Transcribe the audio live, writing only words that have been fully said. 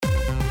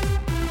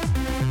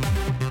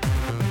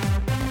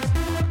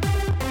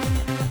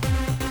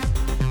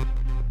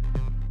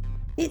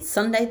It's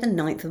Sunday the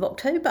 9th of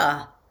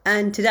October,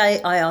 and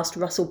today I asked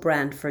Russell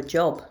Brand for a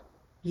job.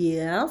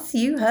 Yes,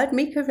 you heard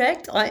me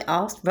correct. I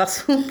asked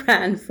Russell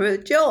Brand for a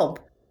job.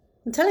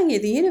 I'm telling you,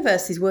 the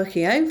universe is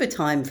working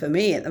overtime for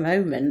me at the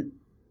moment.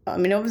 I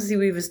mean, obviously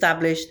we've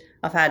established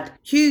I've had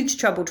huge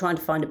trouble trying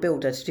to find a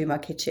builder to do my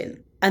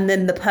kitchen. And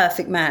then the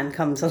perfect man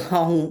comes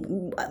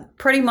along.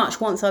 Pretty much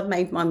once I've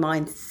made my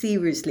mind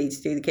seriously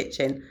to do the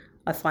kitchen,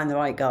 I find the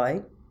right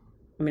guy.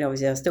 I mean,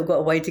 obviously, I've still got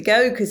a way to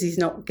go because he's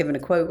not given a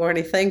quote or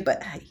anything.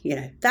 But,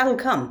 hey, that'll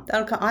come.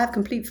 That'll come. I have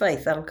complete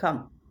faith that'll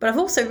come. But I've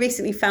also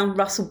recently found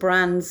Russell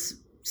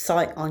Brand's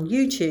site on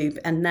YouTube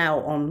and now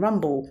on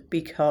Rumble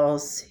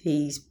because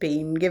he's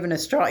been given a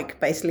strike,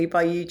 basically,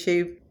 by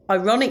YouTube.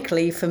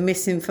 Ironically, for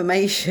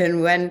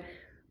misinformation when,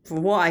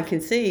 from what I can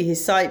see,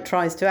 his site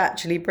tries to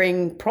actually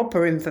bring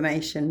proper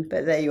information.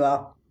 But there you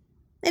are.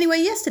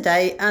 Anyway,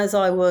 yesterday, as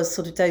I was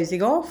sort of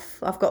dozing off,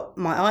 I've got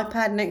my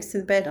iPad next to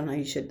the bed. I know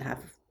you shouldn't have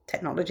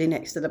technology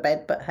next to the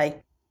bed, but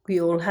hey, we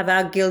all have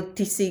our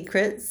guilty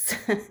secrets.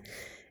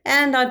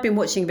 And I'd been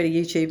watching a bit of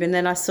YouTube, and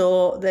then I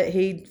saw that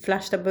he'd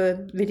flashed up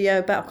a video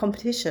about a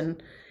competition,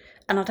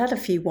 and I'd had a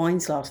few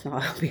wines last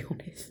night, I'll be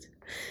honest,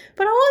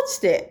 but I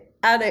watched it,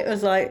 and it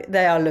was like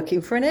they are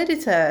looking for an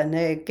editor, and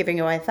they're giving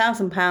away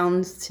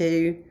 £1,000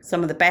 to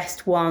some of the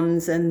best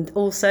ones, and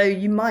also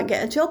you might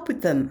get a job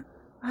with them.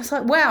 I was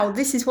like, wow,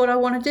 this is what I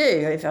want to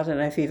do. I don't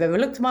know if you've ever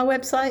looked at my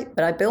website,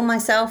 but I bill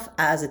myself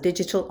as a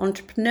digital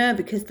entrepreneur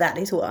because that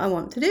is what I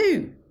want to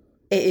do.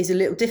 It is a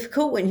little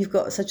difficult when you've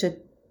got such a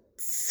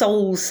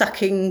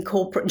soul-sucking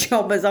corporate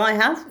job as I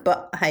have,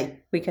 but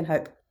hey, we can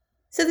hope.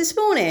 So this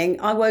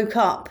morning I woke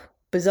up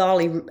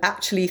bizarrely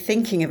actually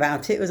thinking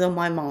about it. It was on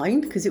my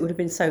mind because it would have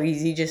been so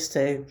easy just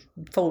to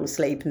fall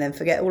asleep and then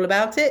forget all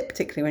about it,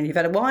 particularly when you've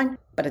had a wine.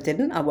 But I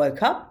didn't. I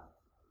woke up.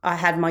 I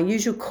had my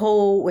usual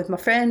call with my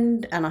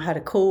friend and I had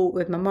a call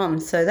with my mum.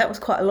 So that was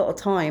quite a lot of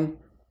time.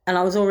 And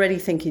I was already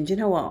thinking, do you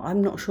know what?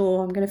 I'm not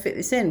sure I'm going to fit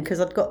this in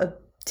because I'd got a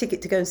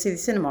ticket to go and see the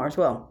cinema as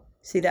well.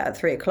 See that at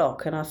 3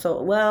 o'clock. And I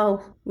thought,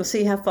 well, we'll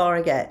see how far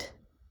I get.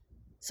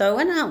 So I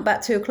went out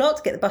about 2 o'clock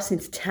to get the bus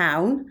into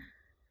town.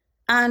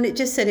 And it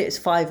just said it was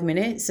 5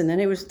 minutes and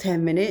then it was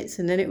 10 minutes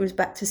and then it was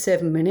back to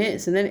 7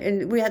 minutes. And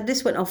then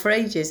this went on for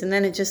ages and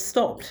then it just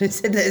stopped and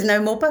said there's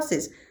no more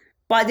buses.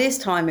 By this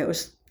time it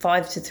was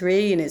 5 to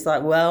 3 and it's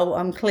like, well,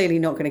 I'm clearly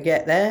not going to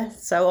get there,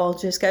 so I'll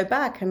just go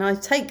back. And I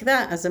take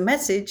that as a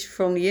message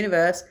from the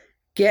universe,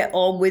 get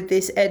on with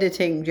this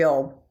editing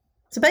job.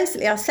 So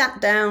basically I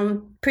sat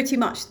down pretty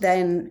much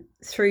then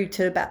through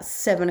to about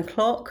 7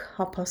 o'clock,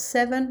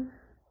 7:30,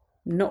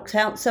 knocked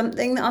out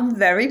something that I'm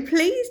very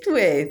pleased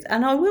with,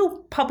 and I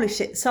will publish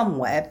it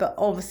somewhere, but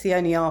obviously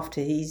only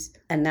after he's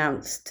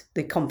announced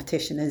the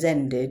competition has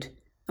ended.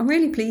 I'm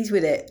really pleased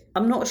with it.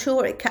 I'm not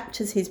sure it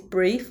captures his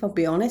brief, I'll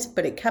be honest,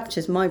 but it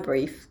captures my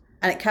brief,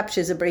 and it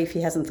captures a brief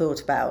he hasn't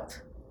thought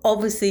about.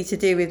 Obviously to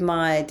do with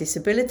my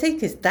disability,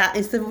 because that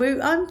is the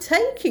route I'm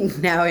taking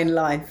now in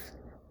life.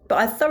 But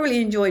I thoroughly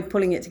enjoyed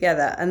pulling it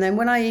together, and then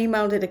when I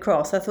emailed it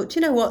across, I thought,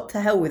 you know what,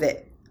 to hell with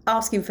it.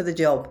 Ask him for the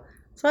job.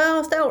 So I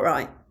asked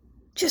outright.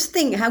 Just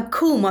think how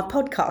cool my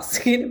podcast is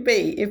going to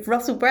be if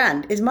Russell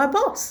Brand is my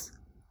boss.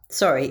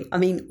 Sorry, I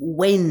mean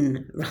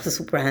when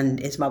Russell Brand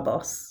is my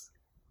boss.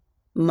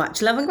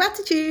 Much love and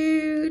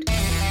gratitude.